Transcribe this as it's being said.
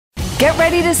Get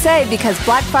ready to save because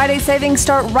Black Friday savings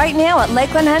start right now at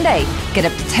Lakeland Hyundai. Get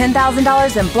up to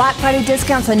 $10,000 in Black Friday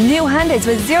discounts on new Hyundais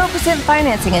with 0%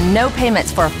 financing and no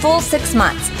payments for a full 6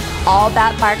 months. All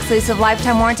backed by exclusive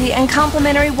lifetime warranty and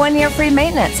complimentary 1-year free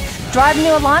maintenance. Drive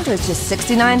new Elantras just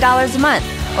 $69 a month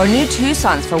or new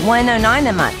Tucsons for $109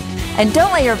 a month. And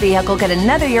don't let your vehicle get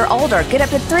another year older. Get up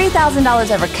to $3,000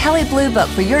 over Kelley Blue Book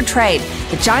for your trade.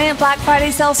 The giant Black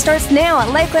Friday sale starts now at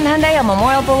Lakeland Hyundai on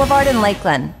Memorial Boulevard in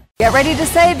Lakeland. Get ready to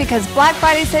save because Black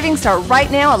Friday savings start right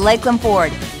now at Lakeland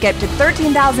Ford. Get up to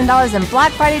 $13,000 in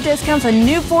Black Friday discounts on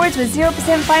new Fords with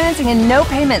 0% financing and no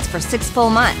payments for 6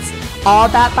 full months. All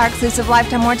backed by exclusive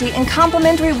lifetime warranty and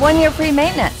complimentary 1-year free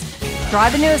maintenance.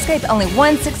 Drive a new Escape only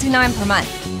 $169 per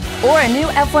month, or a new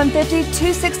F-150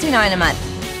 $269 a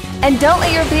month. And don't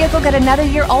let your vehicle get another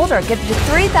year older. Get up to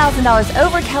 $3,000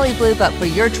 over Kelley Blue Book for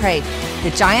your trade.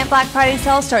 The giant Black Friday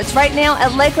sale starts right now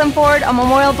at Lakeland Ford on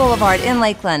Memorial Boulevard in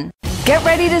Lakeland. Get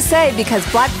ready to save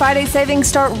because Black Friday savings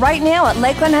start right now at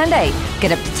Lakeland Hyundai.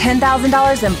 Get up to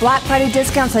 $10,000 in Black Friday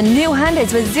discounts on new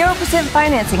Hyundais with 0%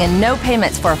 financing and no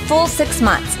payments for a full 6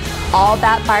 months. All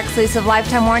backed by exclusive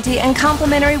lifetime warranty and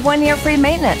complimentary 1-year free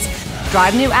maintenance.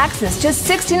 Drive new Accents just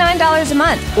 $69 a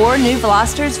month or new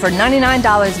Velocitors for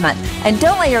 $99 a month. And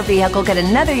don't let your vehicle get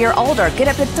another year older. Get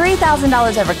up to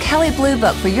 $3,000 over Kelley Blue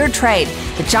Book for your trade.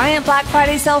 The giant Black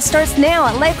Friday sale starts now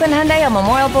at Lakeland Hyundai on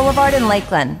Memorial Boulevard in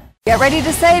Lakeland. Get ready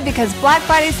to save because Black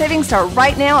Friday savings start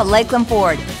right now at Lakeland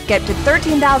Ford. Get up to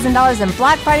 $13,000 in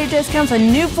Black Friday discounts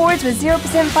on new Fords with 0%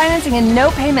 financing and no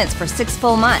payments for 6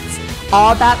 full months.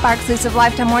 All backed by exclusive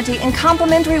lifetime warranty and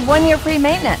complimentary 1-year free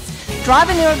maintenance. Drive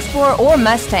a new Explorer or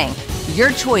Mustang. Your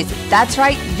choice. That's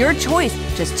right, your choice.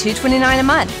 Just $229 a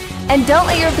month. And don't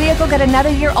let your vehicle get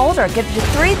another year older. Get up to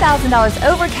 $3,000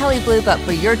 over Kelley Blue Book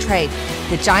for your trade.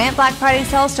 The giant Black Friday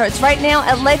sale starts right now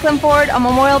at Lakeland Ford on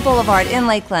Memorial Boulevard in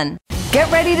Lakeland. Get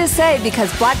ready to save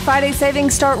because Black Friday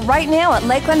savings start right now at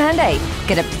Lakeland Hyundai.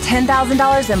 Get up to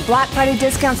 $10,000 in Black Friday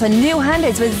discounts on new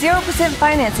Hyundais with 0%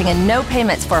 financing and no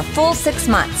payments for a full 6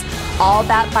 months. All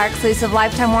backed by exclusive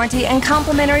lifetime warranty and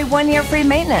complimentary 1-year free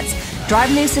maintenance.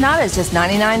 Drive new Sonatas just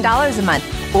 $99 a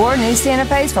month or new Santa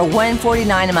Fe's for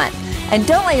 $149 a month. And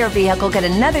don't let your vehicle get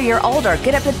another year older.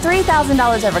 Get up to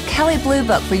 $3,000 over Kelley Blue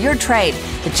Book for your trade.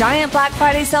 The giant Black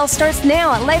Friday sale starts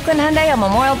now at Lakeland Hyundai on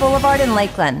Memorial Boulevard in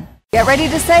Lakeland. Get ready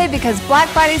to save because Black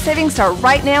Friday savings start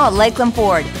right now at Lakeland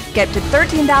Ford. Get up to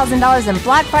 $13,000 in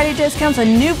Black Friday discounts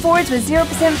on new Fords with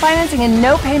 0% financing and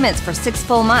no payments for 6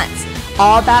 full months.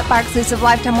 All backed by exclusive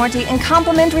lifetime warranty and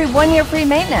complimentary 1-year free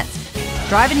maintenance.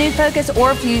 Drive a new Focus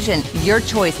or Fusion. Your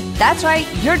choice. That's right,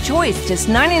 your choice. Just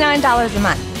 $99 a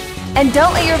month. And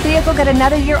don't let your vehicle get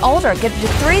another year older. Get up to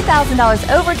 $3,000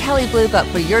 over Kelley Blue Book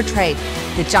for your trade.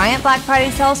 The giant Black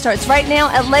Friday sale starts right now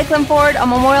at Lakeland Ford on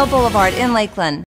Memorial Boulevard in Lakeland.